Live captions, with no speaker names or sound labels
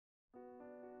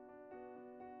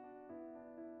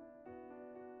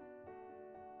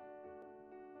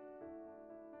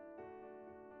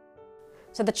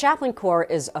So the Chaplain Corps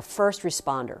is a first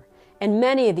responder. In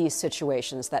many of these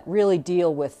situations that really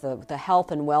deal with the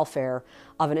health and welfare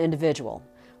of an individual,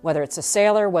 whether it's a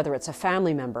sailor, whether it's a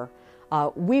family member,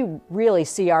 we really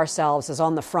see ourselves as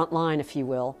on the front line, if you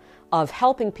will, of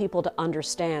helping people to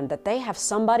understand that they have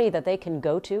somebody that they can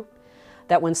go to,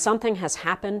 that when something has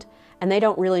happened and they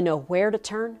don't really know where to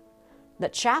turn,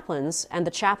 that chaplains and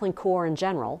the Chaplain Corps in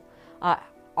general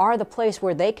are the place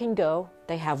where they can go.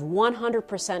 They have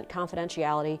 100%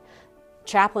 confidentiality.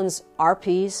 Chaplains,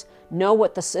 RPs, know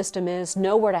what the system is,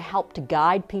 know where to help to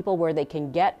guide people where they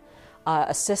can get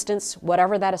assistance,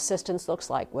 whatever that assistance looks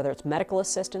like, whether it's medical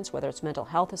assistance, whether it's mental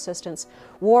health assistance,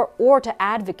 or to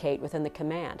advocate within the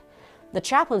command. The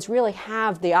chaplains really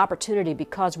have the opportunity,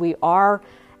 because we are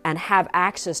and have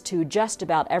access to just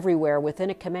about everywhere within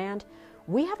a command.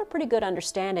 We have a pretty good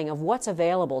understanding of what's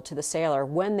available to the sailor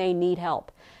when they need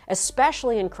help,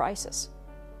 especially in crisis.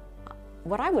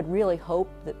 What I would really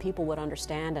hope that people would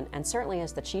understand, and certainly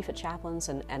as the chief of chaplains,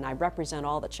 and I represent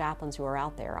all the chaplains who are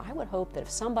out there, I would hope that if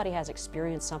somebody has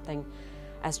experienced something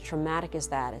as traumatic as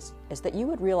that, is that you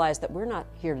would realize that we're not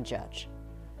here to judge.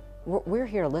 We're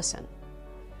here to listen.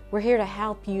 We're here to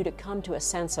help you to come to a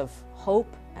sense of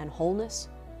hope and wholeness,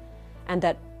 and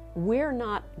that we're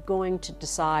not going to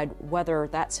decide whether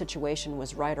that situation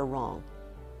was right or wrong.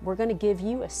 We're going to give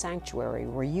you a sanctuary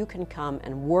where you can come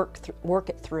and work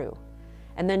it through.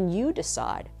 And then you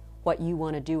decide what you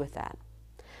want to do with that.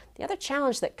 The other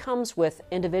challenge that comes with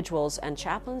individuals and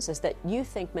chaplains is that you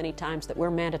think many times that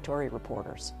we're mandatory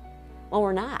reporters. Well,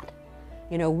 we're not.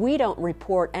 You know, we don't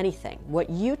report anything. What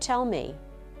you tell me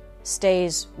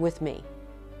stays with me.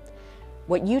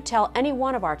 What you tell any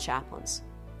one of our chaplains,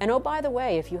 and oh, by the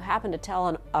way, if you happen to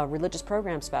tell a religious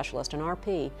program specialist, an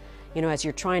RP, you know, as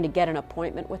you're trying to get an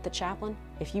appointment with the chaplain,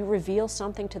 if you reveal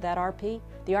something to that RP,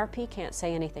 the RP can't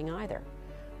say anything either.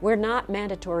 We're not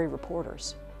mandatory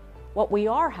reporters. What we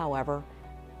are, however,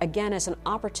 again, is an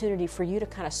opportunity for you to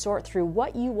kind of sort through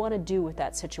what you want to do with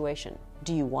that situation.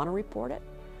 Do you want to report it?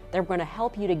 They're going to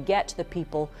help you to get to the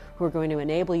people who are going to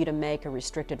enable you to make a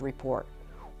restricted report,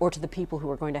 or to the people who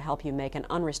are going to help you make an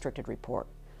unrestricted report.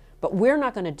 But we're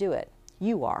not going to do it.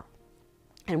 You are.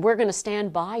 And we're going to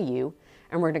stand by you,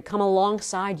 and we're going to come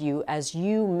alongside you as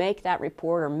you make that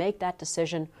report or make that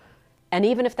decision. And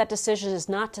even if that decision is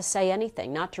not to say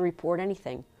anything, not to report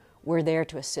anything, we're there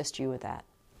to assist you with that.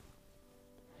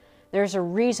 There's a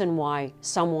reason why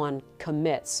someone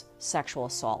commits sexual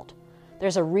assault.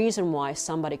 There's a reason why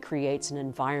somebody creates an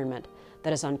environment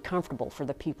that is uncomfortable for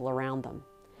the people around them.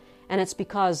 And it's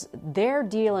because they're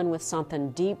dealing with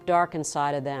something deep, dark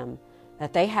inside of them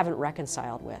that they haven't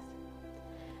reconciled with.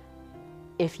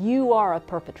 If you are a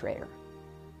perpetrator,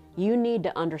 you need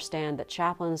to understand that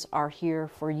chaplains are here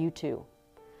for you too.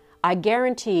 I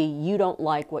guarantee you don't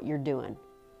like what you're doing.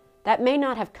 That may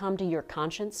not have come to your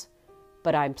conscience,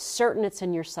 but I'm certain it's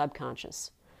in your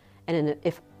subconscious. And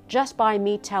if just by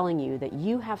me telling you that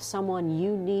you have someone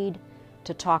you need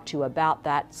to talk to about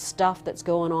that stuff that's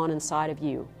going on inside of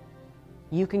you,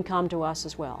 you can come to us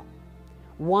as well.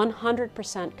 100%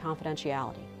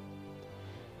 confidentiality.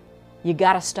 You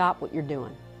got to stop what you're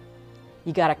doing.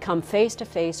 You got to come face to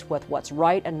face with what's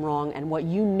right and wrong and what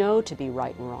you know to be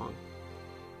right and wrong.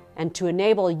 And to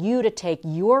enable you to take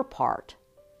your part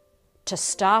to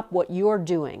stop what you're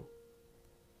doing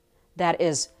that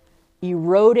is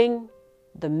eroding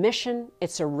the mission,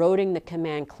 it's eroding the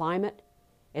command climate,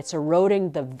 it's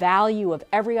eroding the value of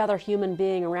every other human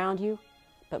being around you,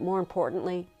 but more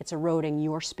importantly, it's eroding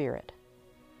your spirit.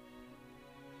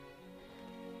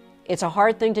 It's a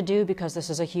hard thing to do because this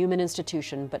is a human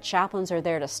institution, but chaplains are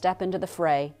there to step into the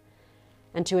fray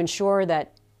and to ensure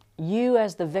that you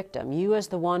as the victim, you as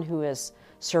the one who has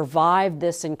survived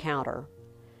this encounter,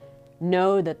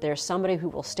 know that there's somebody who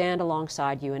will stand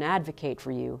alongside you and advocate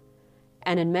for you,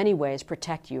 and in many ways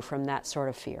protect you from that sort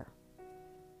of fear.